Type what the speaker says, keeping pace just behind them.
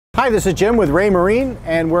Hi, this is Jim with Raymarine,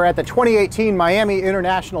 and we're at the 2018 Miami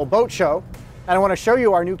International Boat Show. And I want to show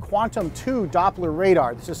you our new Quantum 2 Doppler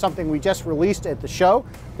radar. This is something we just released at the show.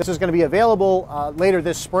 This is going to be available later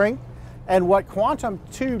this spring. And what Quantum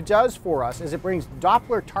 2 does for us is it brings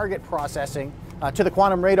Doppler target processing to the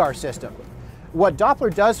quantum radar system. What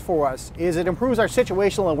Doppler does for us is it improves our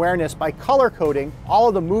situational awareness by color coding all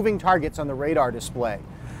of the moving targets on the radar display.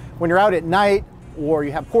 When you're out at night or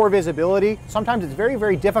you have poor visibility, sometimes it's very,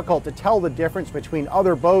 very difficult to tell the difference between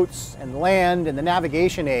other boats and land and the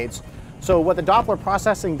navigation aids. So what the Doppler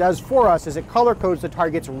processing does for us is it color codes the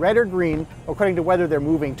targets red or green according to whether they're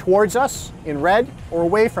moving towards us in red or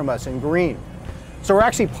away from us in green. So we're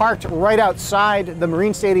actually parked right outside the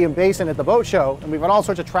Marine Stadium Basin at the boat show, and we've got all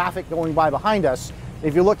sorts of traffic going by behind us.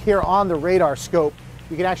 If you look here on the radar scope,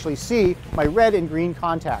 you can actually see my red and green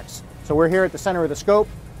contacts. So we're here at the center of the scope.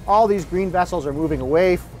 All these green vessels are moving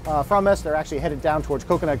away from us. They're actually headed down towards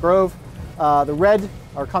Coconut Grove. The red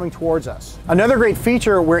are coming towards us. Another great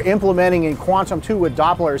feature we're implementing in Quantum 2 with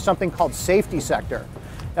Doppler is something called safety sector.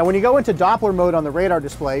 Now when you go into Doppler mode on the radar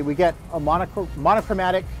display, we get a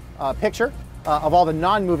monochromatic picture of all the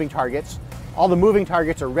non-moving targets. All the moving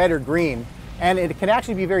targets are red or green, and it can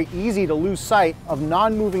actually be very easy to lose sight of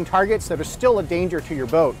non-moving targets that are still a danger to your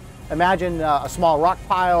boat. Imagine a small rock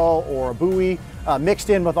pile or a buoy mixed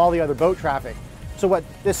in with all the other boat traffic. So what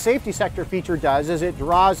this safety sector feature does is it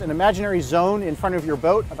draws an imaginary zone in front of your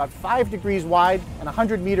boat about 5 degrees wide and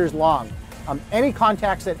 100 meters long. Any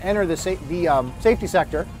contacts that enter the safety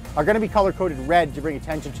sector are going to be color-coded red to bring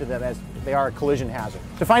attention to them as they are a collision hazard.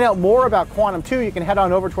 To find out more about Quantum 2, you can head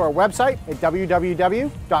on over to our website at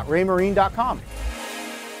www.raymarine.com.